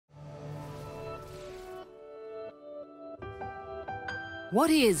What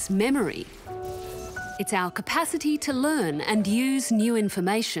is memory? It's our capacity to learn and use new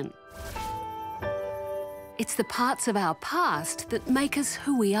information. It's the parts of our past that make us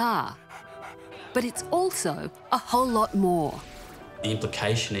who we are. But it's also a whole lot more. The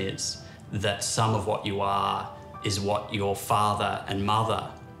implication is that some of what you are is what your father and mother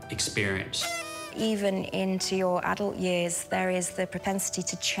experienced. Even into your adult years, there is the propensity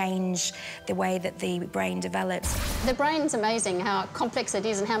to change the way that the brain develops. The brain's amazing how complex it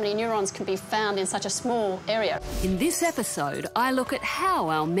is and how many neurons can be found in such a small area. In this episode, I look at how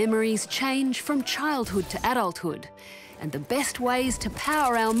our memories change from childhood to adulthood and the best ways to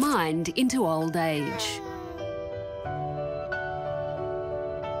power our mind into old age.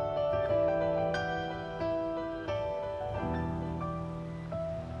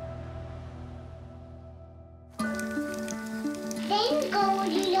 Then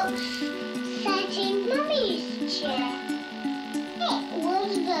Goldilocks sat in Mummy's chair. It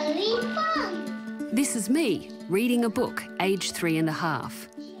was very fun. This is me, reading a book, aged 3.5.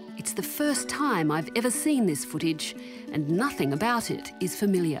 It's the first time I've ever seen this footage, and nothing about it is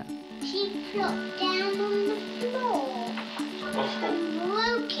familiar. She plopped down on the floor and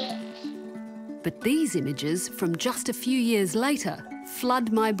broke it. But these images from just a few years later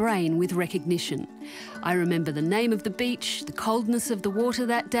flood my brain with recognition. I remember the name of the beach, the coldness of the water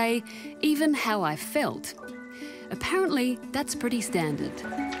that day, even how I felt. Apparently, that's pretty standard.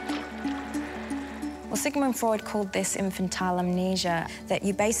 Well, Sigmund Freud called this infantile amnesia, that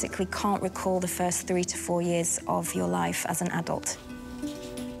you basically can't recall the first 3 to 4 years of your life as an adult.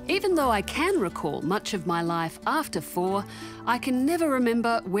 Even though I can recall much of my life after 4, I can never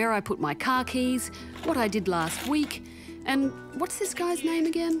remember where I put my car keys, what I did last week, and what's this guy's name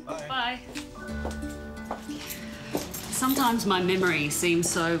again? Bye. Sometimes my memory seems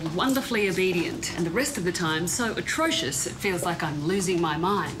so wonderfully obedient, and the rest of the time so atrocious it feels like I'm losing my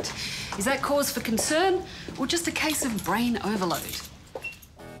mind. Is that cause for concern, or just a case of brain overload?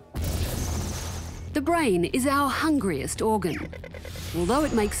 The brain is our hungriest organ. Although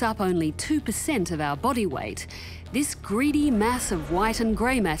it makes up only 2% of our body weight, this greedy mass of white and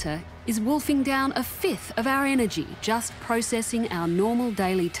grey matter is wolfing down 1/5 of our energy just processing our normal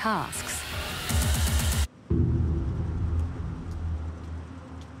daily tasks.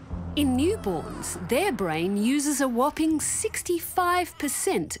 In newborns, their brain uses a whopping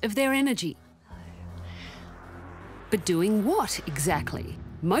 65% of their energy. But doing what exactly?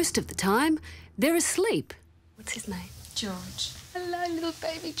 Most of the time, they're asleep. What's his name? George. Hello, little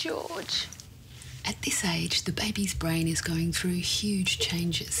baby George. At this age, the baby's brain is going through huge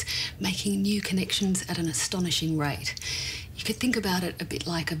changes, making new connections at an astonishing rate. You could think about it a bit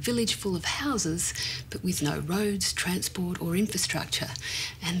like a village full of houses, but with no roads, transport or infrastructure,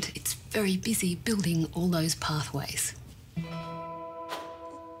 and it's very busy building all those pathways.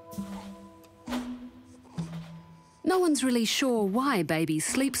 No one's really sure why babies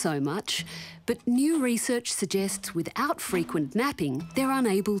sleep so much, but new research suggests without frequent napping, they're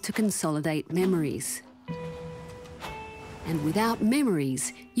unable to consolidate memories. And without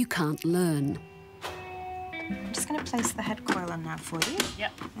memories, you can't learn. I'm just going to place the head coil on now for you.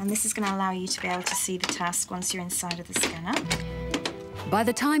 Yep. And this is going to allow you to be able to see the task once you're inside of the scanner. By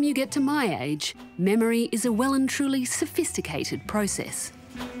the time you get to my age, memory is a well and truly sophisticated process.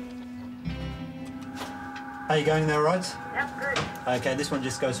 Are you going there, right? Yep, good. Okay, this one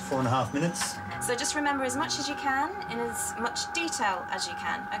just goes for 4.5 minutes. So just remember as much as you can in as much detail as you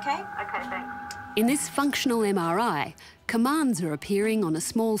can, OK? OK, thanks. In this functional MRI, commands are appearing on a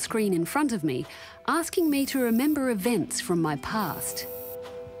small screen in front of me, asking me to remember events from my past.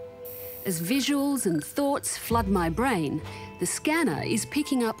 As visuals and thoughts flood my brain, the scanner is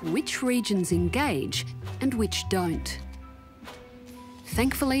picking up which regions engage and which don't.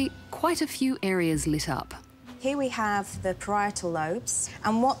 Thankfully, quite a few areas lit up. Here we have the parietal lobes,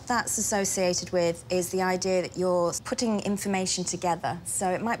 and what that's associated with is the idea that you're putting information together. So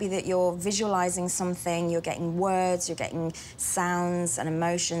it might be that you're visualising something, you're getting words, you're getting sounds and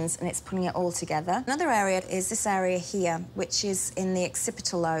emotions, and it's putting it all together. Another area is this area here, which is in the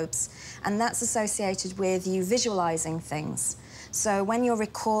occipital lobes, and that's associated with you visualising things. So when you're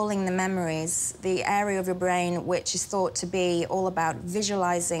recalling the memories, the area of your brain which is thought to be all about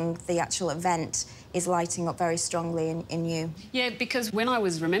visualising the actual event is lighting up very strongly in you. Yeah, because when I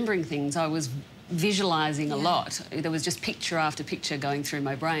was remembering things, I was visualising a lot. There was just picture after picture going through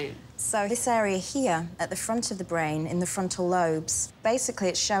my brain. So this area here, at the front of the brain, in the frontal lobes, basically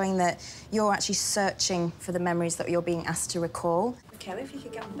it's showing that you're actually searching for the memories that you're being asked to recall. Kelly, if you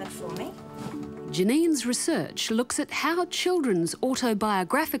could get on bed for me. Janine's research looks at how children's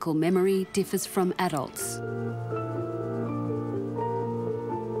autobiographical memory differs from adults.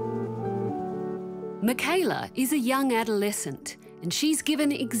 Michaela is a young adolescent, and she's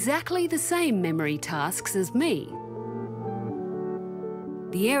given exactly the same memory tasks as me.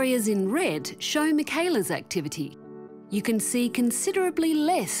 The areas in red show Michaela's activity. You can see considerably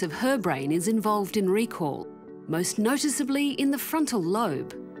less of her brain is involved in recall, most noticeably in the frontal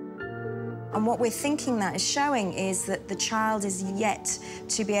lobe. And what we're thinking that is showing is that the child is yet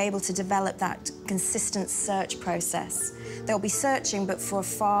to be able to develop that consistent search process. They'll be searching, but for a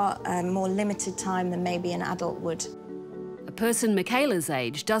far more limited time than maybe an adult would. A person Michaela's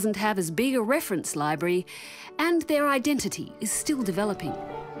age doesn't have as big a reference library, and their identity is still developing.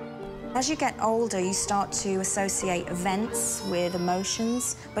 As you get older, you start to associate events with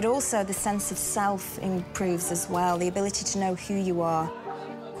emotions, but also the sense of self improves as well, the ability to know who you are.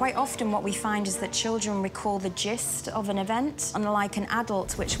 Quite often what we find is that children recall the gist of an event, unlike an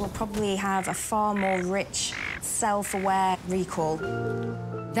adult, which will probably have a far more rich, self-aware recall.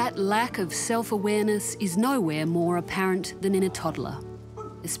 That lack of self-awareness is nowhere more apparent than in a toddler,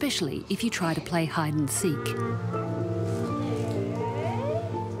 especially if you try to play hide and seek.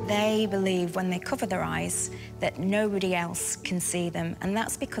 They believe when they cover their eyes that nobody else can see them, and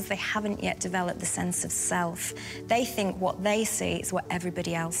that's because they haven't yet developed the sense of self. They think what they see is what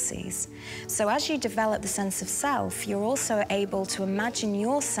everybody else sees. So as you develop the sense of self, you're also able to imagine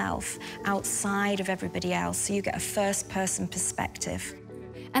yourself outside of everybody else, so you get a first-person perspective.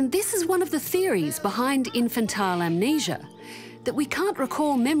 And this is one of the theories behind infantile amnesia, that we can't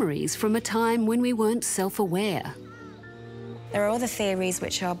recall memories from a time when we weren't self-aware. There are other theories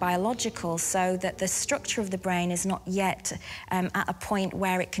which are biological, so that the structure of the brain is not yet at a point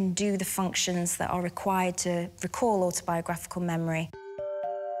where it can do the functions that are required to recall autobiographical memory.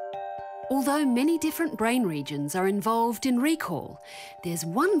 Although many different brain regions are involved in recall, there's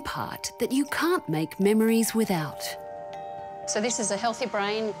one part that you can't make memories without. So this is a healthy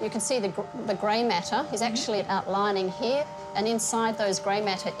brain. You can see the grey matter is actually outlining here, and inside those grey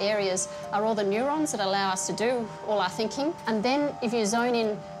matter areas are all the neurons that allow us to do all our thinking. And then if you zone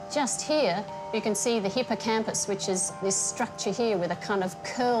in just here, you can see the hippocampus, which is this structure here with a kind of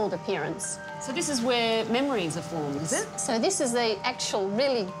curled appearance. So this is where memories are formed, is it? So this is the actual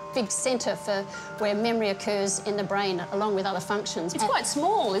really big centre for where memory occurs in the brain, along with other functions. It's quite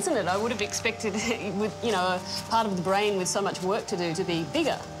small, isn't it? I would have expected, with, you know, a part of the brain with so much work to do to be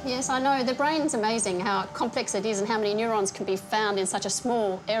bigger. Yes, I know. The brain's amazing how complex it is and how many neurons can be found in such a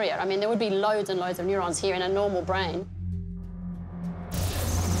small area. I mean, there would be loads and loads of neurons here in a normal brain.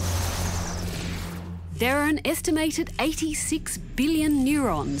 There are an estimated 86 billion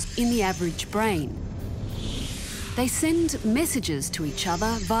neurons in the average brain. They send messages to each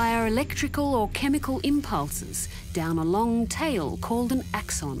other via electrical or chemical impulses down a long tail called an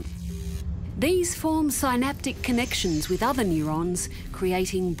axon. These form synaptic connections with other neurons,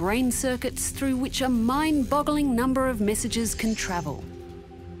 creating brain circuits through which a mind-boggling number of messages can travel.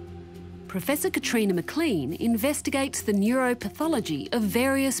 Professor Katrina McLean investigates the neuropathology of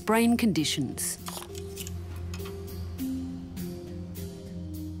various brain conditions.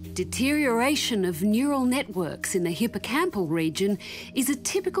 Deterioration of neural networks in the hippocampal region is a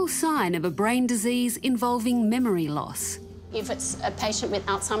typical sign of a brain disease involving memory loss. If it's a patient with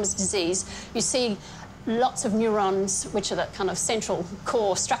Alzheimer's disease, you see lots of neurons, which are the kind of central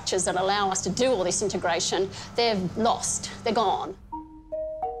core structures that allow us to do all this integration. They're lost, they're gone.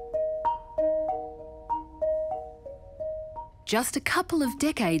 Just a couple of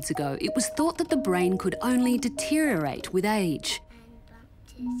decades ago, it was thought that the brain could only deteriorate with age.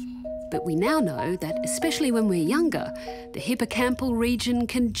 But we now know that, especially when we're younger, the hippocampal region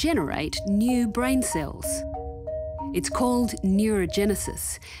can generate new brain cells. It's called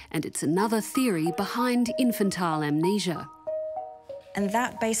neurogenesis, and it's another theory behind infantile amnesia. And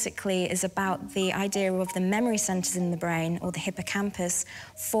that basically is about the idea of the memory centres in the brain, or the hippocampus,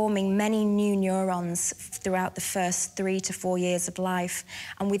 forming many new neurons throughout the first 3 to 4 years of life.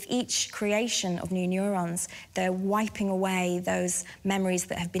 And with each creation of new neurons, they're wiping away those memories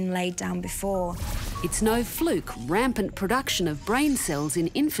that have been laid down before. It's no fluke rampant production of brain cells in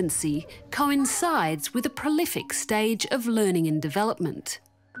infancy coincides with a prolific stage of learning and development.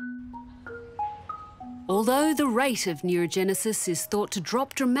 Although the rate of neurogenesis is thought to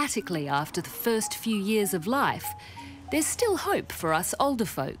drop dramatically after the first few years of life, there's still hope for us older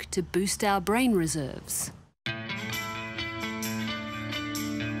folk to boost our brain reserves.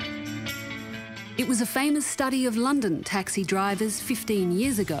 It was a famous study of London taxi drivers 15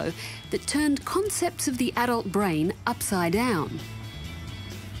 years ago that turned concepts of the adult brain upside down.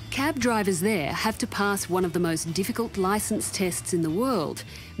 Cab drivers there have to pass one of the most difficult licence tests in the world,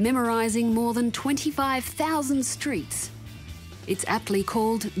 memorising more than 25,000 streets. It's aptly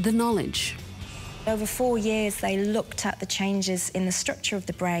called the knowledge. Over 4 years, they looked at the changes in the structure of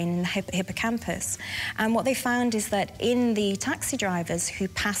the brain in the hippocampus. And what they found is that in the taxi drivers who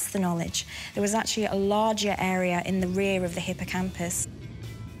passed the knowledge, there was actually a larger area in the rear of the hippocampus.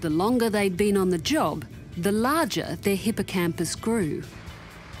 The longer they'd been on the job, the larger their hippocampus grew.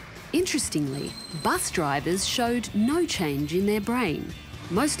 Interestingly, bus drivers showed no change in their brain,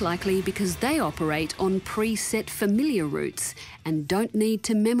 most likely because they operate on preset familiar routes and don't need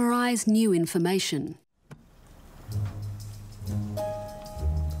to memorise new information.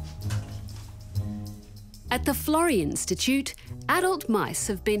 At the Florey Institute, adult mice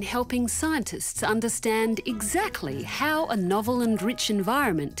have been helping scientists understand exactly how a novel and rich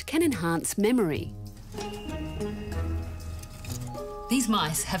environment can enhance memory. These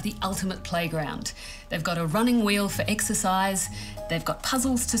mice have the ultimate playground. They've got a running wheel for exercise, they've got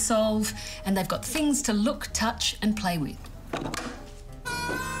puzzles to solve, and they've got things to look, touch and play with.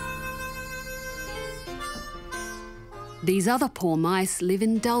 These other poor mice live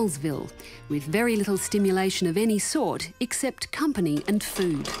in Dullsville, with very little stimulation of any sort except company and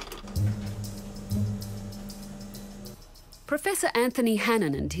food. Professor Anthony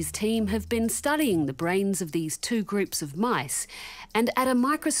Hannon and his team have been studying the brains of these two groups of mice and at a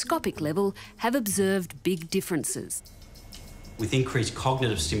microscopic level have observed big differences. With increased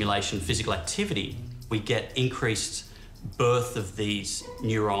cognitive stimulation, physical activity, we get increased birth of these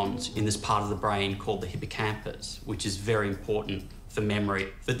neurons in this part of the brain called the hippocampus, which is very important for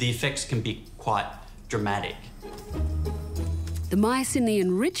memory. But the effects can be quite dramatic. The mice in the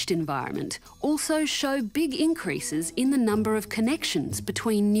enriched environment also show big increases in the number of connections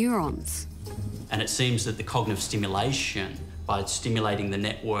between neurons. And it seems that the cognitive stimulation, by stimulating the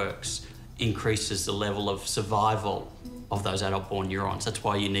networks, increases the level of survival of those adult-born neurons. That's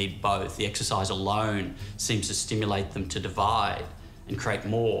why you need both. The exercise alone seems to stimulate them to divide and create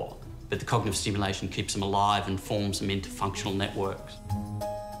more, but the cognitive stimulation keeps them alive and forms them into functional networks.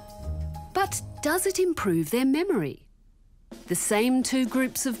 But does it improve their memory? The same two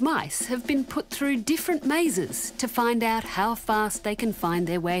groups of mice have been put through different mazes to find out how fast they can find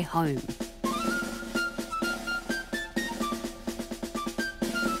their way home.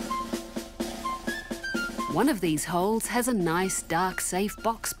 One of these holes has a nice, dark, safe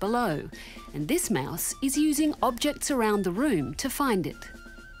box below, and this mouse is using objects around the room to find it.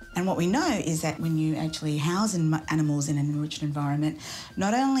 And what we know is that when you actually house animals in an enriched environment,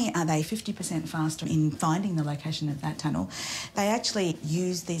 not only are they 50% faster in finding the location of that tunnel, they actually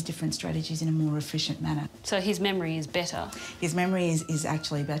use these different strategies in a more efficient manner. So his memory is better? His memory is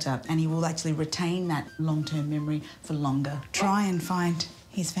actually better, and he will actually retain that long-term memory for longer. Try and find...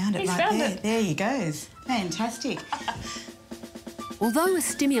 He's found it right there. There he goes. Fantastic. Although a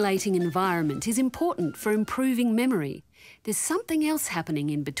stimulating environment is important for improving memory, there's something else happening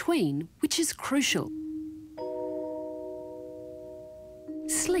in between which is crucial.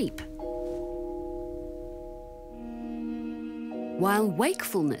 Sleep. While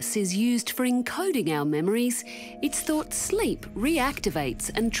wakefulness is used for encoding our memories, it's thought sleep reactivates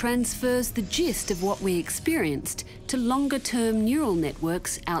and transfers the gist of what we experienced to longer-term neural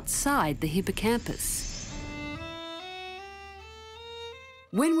networks outside the hippocampus.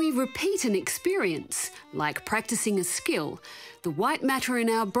 When we repeat an experience, like practicing a skill, the white matter in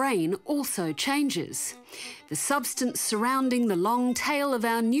our brain also changes. The substance surrounding the long tail of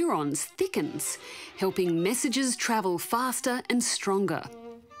our neurons thickens, helping messages travel faster and stronger.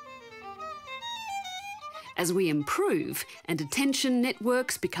 As we improve and attention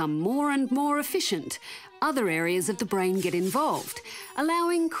networks become more and more efficient, other areas of the brain get involved,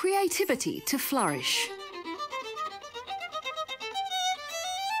 allowing creativity to flourish.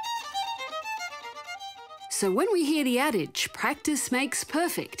 So when we hear the adage, practice makes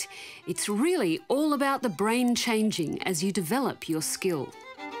perfect, it's really all about the brain changing as you develop your skill.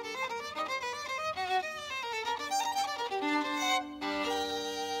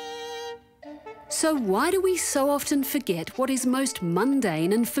 So why do we so often forget what is most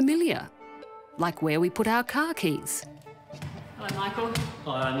mundane and familiar? Like where we put our car keys. Hello, Michael.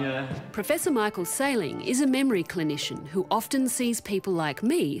 Hi, Anja. Professor Michael Sailing is a memory clinician who often sees people like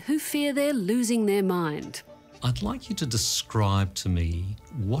me who fear they're losing their mind. I'd like you to describe to me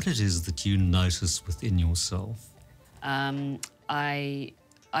what it is that you notice within yourself. I'm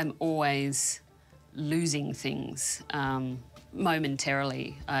always losing things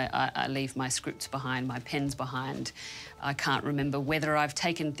momentarily. I leave my scripts behind, my pens behind. I can't remember whether I've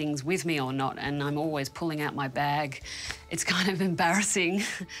taken things with me or not, and I'm always pulling out my bag. It's kind of embarrassing.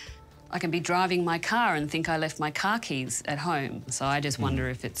 I can be driving my car and think I left my car keys at home, so I just wonder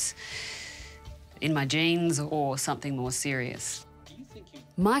if it's in my genes or something more serious. Do you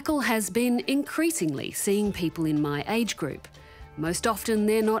Michael has been increasingly seeing people in my age group. Most often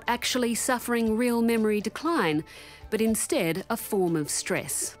they're not actually suffering real memory decline, but instead a form of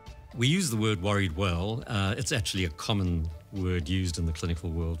stress. We use the word worried well. It's actually a common word used in the clinical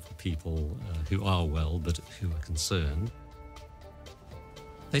world for people who are well but who are concerned.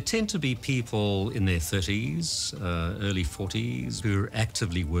 They tend to be people in their 30s, early 40s, who are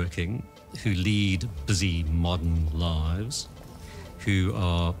actively working, who lead busy modern lives, who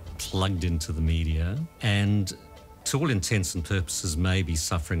are plugged into the media and, to all intents and purposes, may be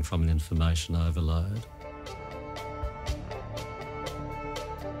suffering from an information overload.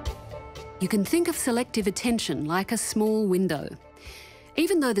 You can think of selective attention like a small window.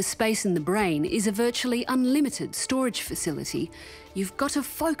 Even though the space in the brain is a virtually unlimited storage facility, you've got to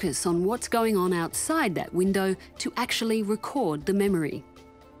focus on what's going on outside that window to actually record the memory.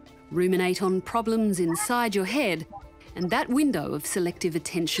 Ruminate on problems inside your head, and that window of selective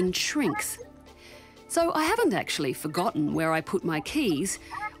attention shrinks. So I haven't actually forgotten where I put my keys,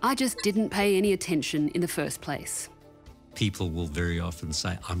 I just didn't pay any attention in the first place. People will very often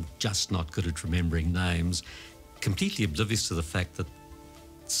say, I'm just not good at remembering names, completely oblivious to the fact that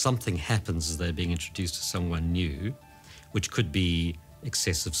something happens as they're being introduced to someone new, which could be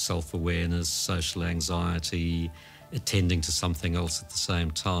excessive self-awareness, social anxiety, attending to something else at the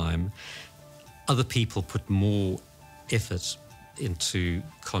same time. Other people put more effort into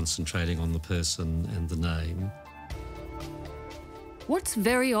concentrating on the person and the name. What's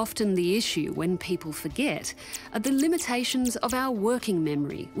very often the issue when people forget are the limitations of our working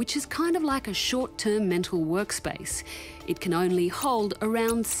memory, which is kind of like a short-term mental workspace. It can only hold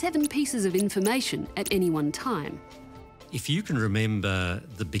around 7 pieces of information at any one time. If you can remember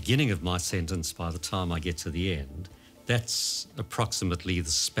the beginning of my sentence by the time I get to the end, that's approximately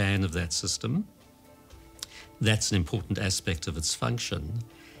the span of that system. That's an important aspect of its function.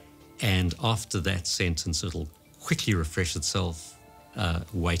 And after that sentence, it'll quickly refresh itself,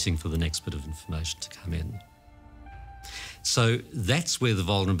 waiting for the next bit of information to come in. So that's where the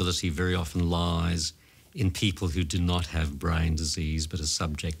vulnerability very often lies in people who do not have brain disease but are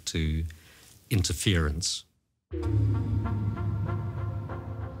subject to interference.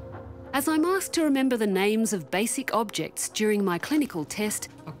 As I'm asked to remember the names of basic objects during my clinical test,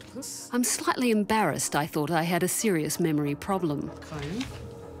 octopus, I'm slightly embarrassed. I thought I had a serious memory problem. Comb.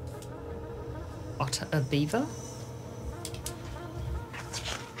 Otter, a beaver.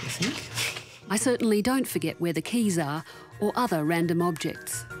 I think. I certainly don't forget where the keys are or other random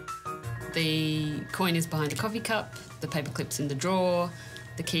objects. The coin is behind the coffee cup, the paperclip's in the drawer,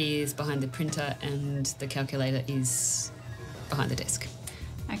 the key is behind the printer, and the calculator is behind the desk.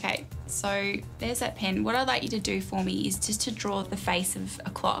 Okay, so there's that pen. What I'd like you to do for me is just to draw the face of a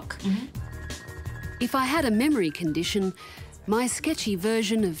clock. If I had a memory condition, my sketchy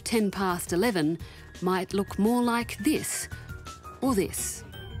version of 10 past 11 might look more like this or this.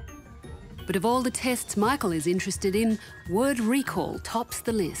 But of all the tests Michael is interested in, word recall tops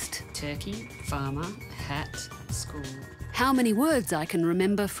the list. Turkey, farmer, hat, school. How many words I can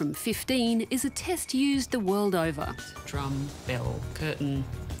remember from 15 is a test used the world over. Drum, bell, curtain,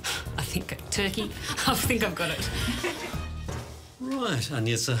 I think turkey. I think I've got it. Right,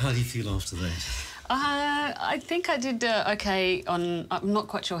 Anja, so how do you feel after that? I think I did okay on... I'm not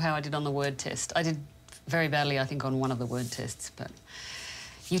quite sure how I did on the word test. I did very badly, I think, on one of the word tests, but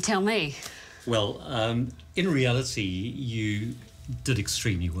you tell me. Well, in reality, you did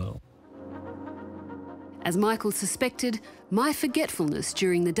extremely well. As Michael suspected, my forgetfulness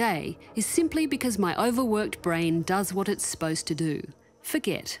during the day is simply because my overworked brain does what it's supposed to do: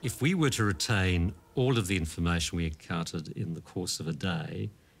 forget. If we were to retain all of the information we encountered in the course of a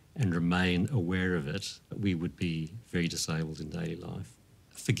day and remain aware of it, we would be very disabled in daily life.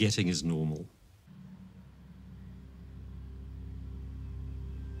 Forgetting is normal.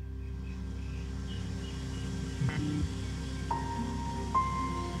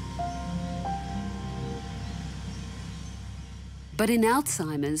 But in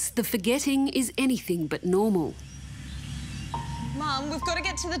Alzheimer's, the forgetting is anything but normal. Mum, we've got to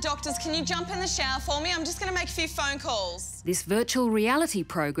get to the doctors. Can you jump in the shower for me? I'm just going to make a few phone calls. This virtual reality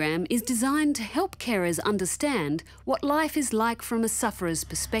program is designed to help carers understand what life is like from a sufferer's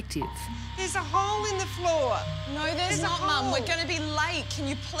perspective. There's a hole in the floor. No, there's not, Mum. We're going to be late. Can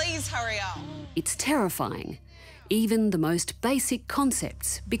you please hurry up? It's terrifying. Even the most basic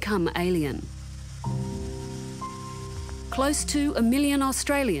concepts become alien. Close to 1 million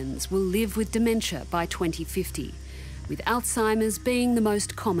Australians will live with dementia by 2050, with Alzheimer's being the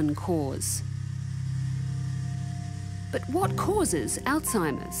most common cause. But what causes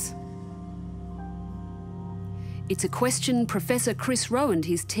Alzheimer's? It's a question Professor Chris Rowe and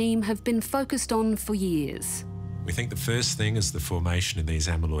his team have been focused on for years. We think the first thing is the formation of these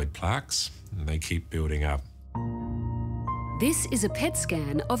amyloid plaques, and they keep building up. This is a PET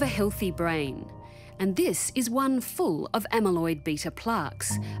scan of a healthy brain, and this is one full of amyloid beta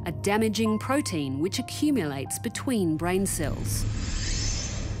plaques, a damaging protein which accumulates between brain cells.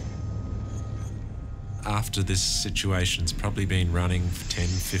 After this situation's probably been running for 10,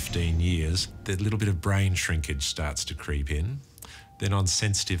 15 years, the little bit of brain shrinkage starts to creep in. Then on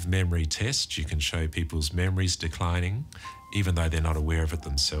sensitive memory tests, you can show people's memories declining, even though they're not aware of it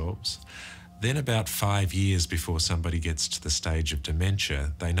themselves. Then about 5 years before somebody gets to the stage of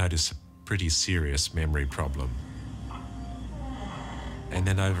dementia, they notice a pretty serious memory problem. And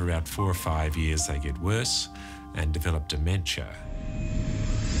then over about 4 or 5 years, they get worse and develop dementia.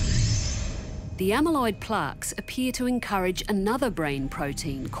 The amyloid plaques appear to encourage another brain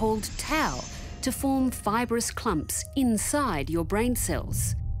protein called tau to form fibrous clumps inside your brain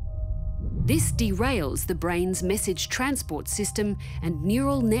cells. This derails the brain's message transport system and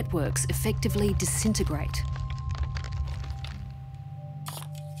neural networks effectively disintegrate.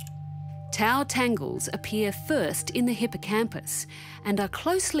 Tau tangles appear first in the hippocampus and are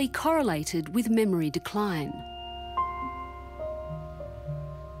closely correlated with memory decline.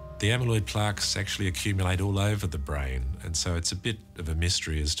 The amyloid plaques actually accumulate all over the brain, and so it's a bit of a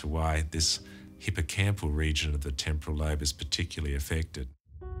mystery as to why this hippocampal region of the temporal lobe is particularly affected.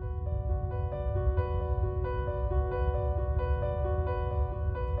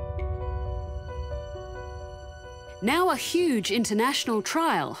 Now a huge international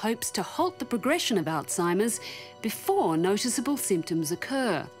trial hopes to halt the progression of Alzheimer's before noticeable symptoms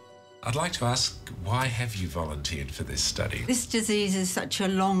occur. I'd like to ask, why have you volunteered for this study? This disease is such a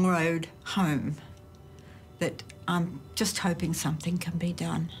long road home that I'm just hoping something can be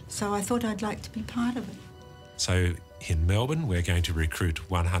done. So I thought I'd like to be part of it. So in Melbourne, we're going to recruit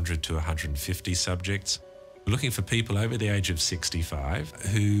 100 to 150 subjects. We're looking for people over the age of 65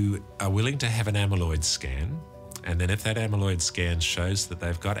 who are willing to have an amyloid scan. And then if that amyloid scan shows that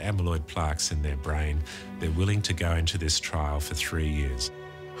they've got amyloid plaques in their brain, they're willing to go into this trial for 3 years.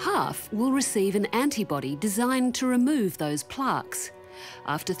 Half will receive an antibody designed to remove those plaques.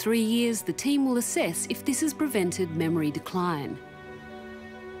 After 3 years, the team will assess if this has prevented memory decline.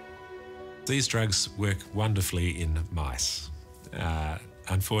 These drugs work wonderfully in mice.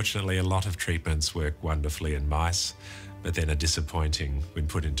 Unfortunately, a lot of treatments work wonderfully in mice, but then are disappointing when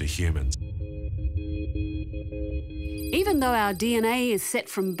put into humans. Even though our DNA is set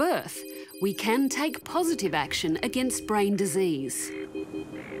from birth, we can take positive action against brain disease.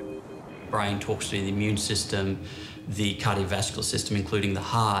 Brain talks to the immune system, the cardiovascular system, including the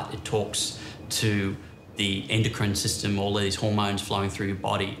heart. It talks to the endocrine system, all these hormones flowing through your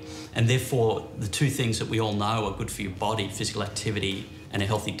body. And therefore, the two things that we all know are good for your body, physical activity and a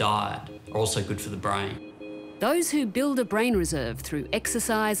healthy diet, are also good for the brain. Those who build a brain reserve through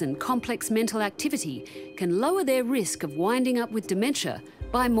exercise and complex mental activity can lower their risk of winding up with dementia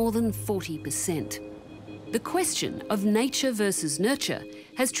by more than 40%. The question of nature versus nurture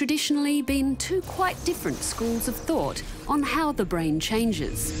has traditionally been two quite different schools of thought on how the brain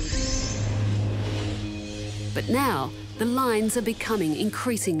changes. But now, the lines are becoming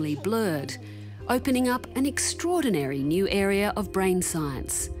increasingly blurred, opening up an extraordinary new area of brain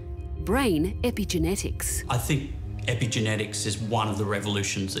science: brain epigenetics. I think epigenetics is one of the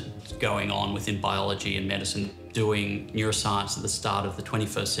revolutions that's going on within biology and medicine. Doing neuroscience at the start of the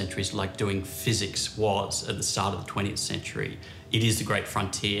 21st century is like doing physics was at the start of the 20th century. It is the great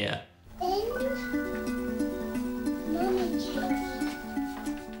frontier.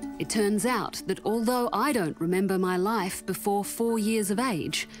 It turns out that although I don't remember my life before 4 years of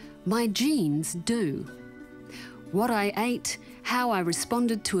age, my genes do. What I ate, how I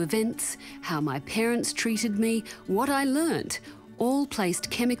responded to events, how my parents treated me, what I learnt, all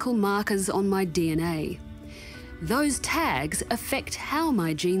placed chemical markers on my DNA. Those tags affect how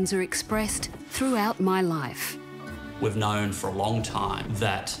my genes are expressed throughout my life. We've known for a long time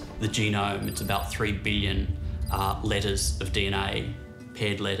that the genome, it's about 3 billion letters of DNA,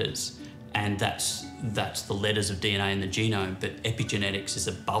 paired letters, and that's the letters of DNA in the genome, but epigenetics is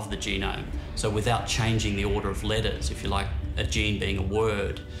above the genome. So without changing the order of letters, if you like a gene being a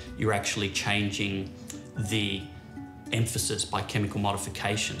word, you're actually changing the emphasis by chemical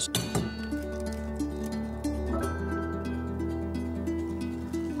modifications.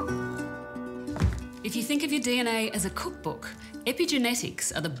 If you think of your DNA as a cookbook,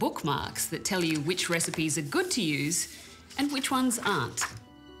 epigenetics are the bookmarks that tell you which recipes are good to use and which ones aren't.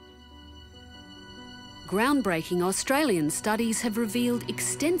 groundbreaking Australian studies have revealed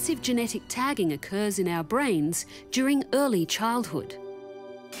extensive genetic tagging occurs in our brains during early childhood.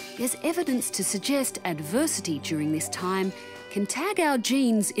 There's evidence to suggest adversity during this time can tag our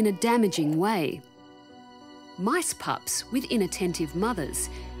genes in a damaging way. Mice pups with inattentive mothers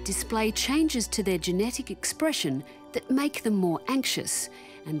display changes to their genetic expression that make them more anxious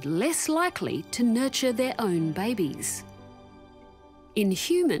and less likely to nurture their own babies. In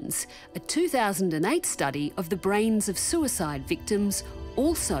humans, a 2008 study of the brains of suicide victims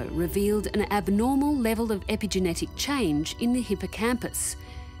also revealed an abnormal level of epigenetic change in the hippocampus,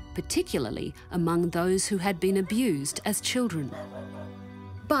 particularly among those who had been abused as children.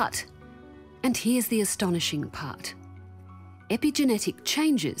 But, and here's the astonishing part, epigenetic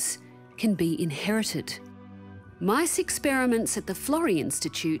changes can be inherited. Mice experiments at the Florey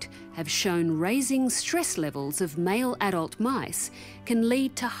Institute have shown raising stress levels of male adult mice can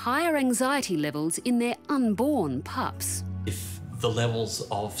lead to higher anxiety levels in their unborn pups. If the levels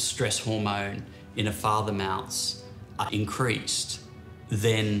of stress hormone in a father mouse are increased,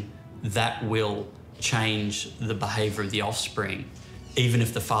 then that will change the behaviour of the offspring, even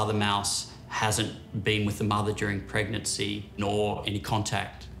if the father mouse hasn't been with the mother during pregnancy nor any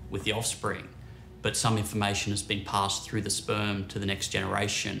contact with the offspring. But some information has been passed through the sperm to the next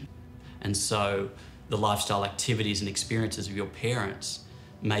generation. And so the lifestyle activities and experiences of your parents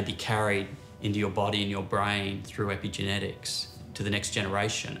may be carried into your body and your brain through epigenetics to the next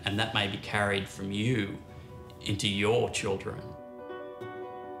generation, and that may be carried from you into your children.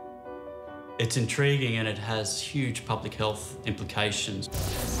 It's intriguing and it has huge public health implications.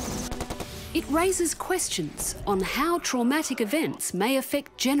 It raises questions on how traumatic events may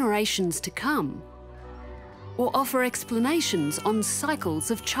affect generations to come, or offer explanations on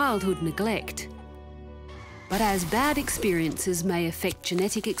cycles of childhood neglect. But as bad experiences may affect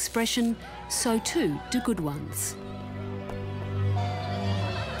genetic expression, so too do good ones.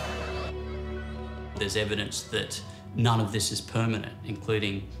 There's evidence that none of this is permanent,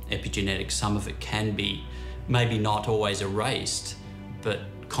 including epigenetics. Some of it can be, maybe not always erased, but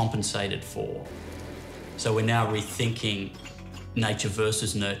compensated for. So we're now rethinking nature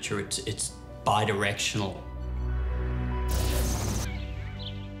versus nurture. It's bidirectional.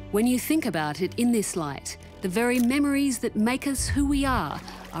 When you think about it in this light, the very memories that make us who we are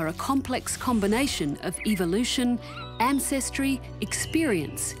a complex combination of evolution, ancestry,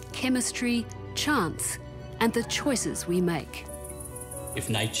 experience, chemistry, chance, and the choices we make. If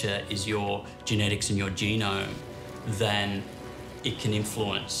nature is your genetics and your genome, then it can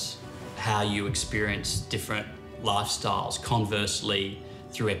influence how you experience different lifestyles. Conversely,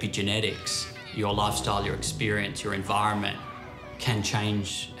 through epigenetics, your lifestyle, your experience, your environment can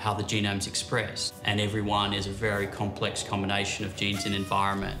change how the genome's expressed. And everyone is a very complex combination of genes and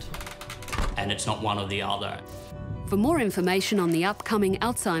environment, and it's not one or the other. For more information on the upcoming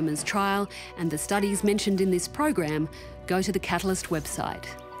Alzheimer's trial and the studies mentioned in this program, go to the Catalyst website.